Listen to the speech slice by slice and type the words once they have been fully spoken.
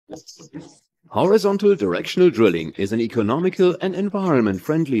Horizontal directional drilling is an economical and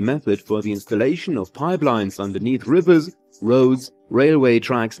environment-friendly method for the installation of pipelines underneath rivers, roads, railway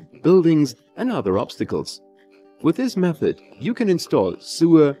tracks, buildings, and other obstacles. With this method, you can install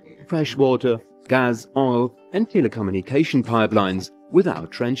sewer, freshwater, gas, oil, and telecommunication pipelines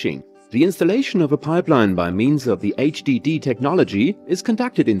without trenching. The installation of a pipeline by means of the HDD technology is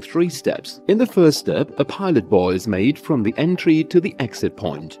conducted in 3 steps. In the first step, a pilot bore is made from the entry to the exit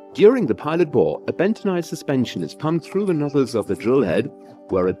point. During the pilot bore, a bentonite suspension is pumped through the nozzles of the drill head,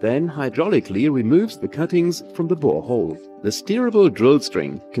 where it then hydraulically removes the cuttings from the bore hole. The steerable drill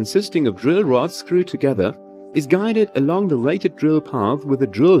string, consisting of drill rods screwed together, is guided along the rated drill path with a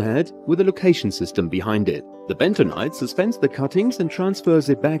drill head with a location system behind it. The bentonite suspends the cuttings and transfers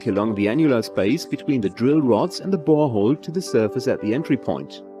it back along the annular space between the drill rods and the borehole to the surface at the entry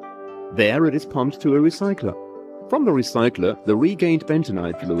point. There it is pumped to a recycler. From the recycler, the regained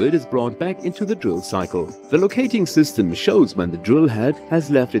bentonite fluid is brought back into the drill cycle. The locating system shows when the drill head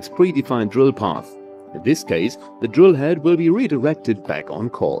has left its predefined drill path. In this case, the drill head will be redirected back on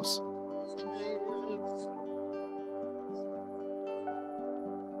course.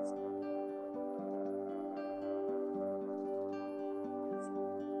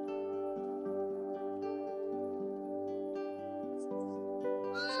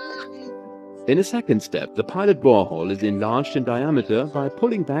 In a second step, the pilot borehole is enlarged in diameter by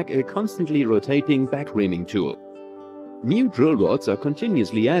pulling back a constantly rotating back-reaming tool. New drill rods are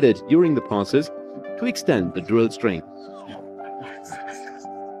continuously added during the process to extend the drill string.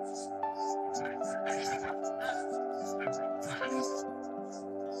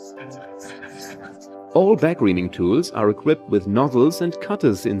 All back-reaming tools are equipped with nozzles and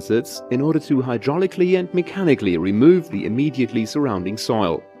cutters inserts in order to hydraulically and mechanically remove the immediately surrounding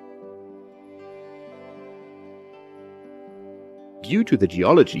soil. Due to the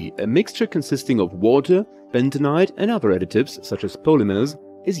geology, a mixture consisting of water, bentonite and other additives such as polymers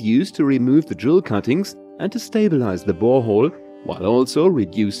is used to remove the drill cuttings and to stabilize the borehole while also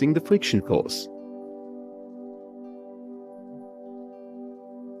reducing the friction force.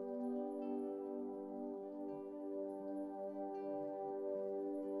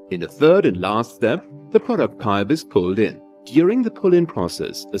 In the third and last step, the product pipe is pulled in. During the pull-in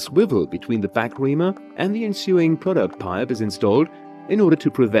process, a swivel between the back reamer and the ensuing product pipe is installed in order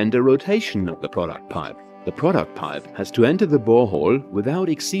to prevent a rotation of the product pipe. The product pipe has to enter the borehole without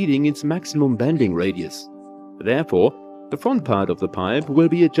exceeding its maximum bending radius. Therefore, the front part of the pipe will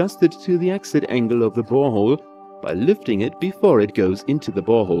be adjusted to the exit angle of the borehole by lifting it before it goes into the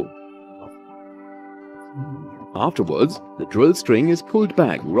borehole. Afterwards, the drill string is pulled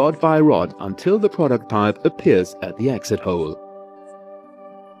back rod by rod until the product pipe appears at the exit hole.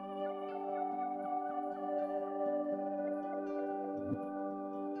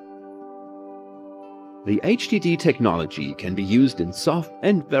 The HDD technology can be used in soft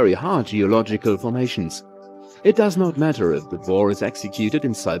and very hard geological formations. It does not matter if the bore is executed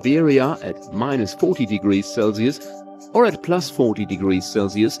in Siberia at -40 degrees Celsius or at +40 degrees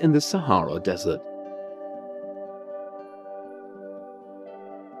Celsius in the Sahara Desert.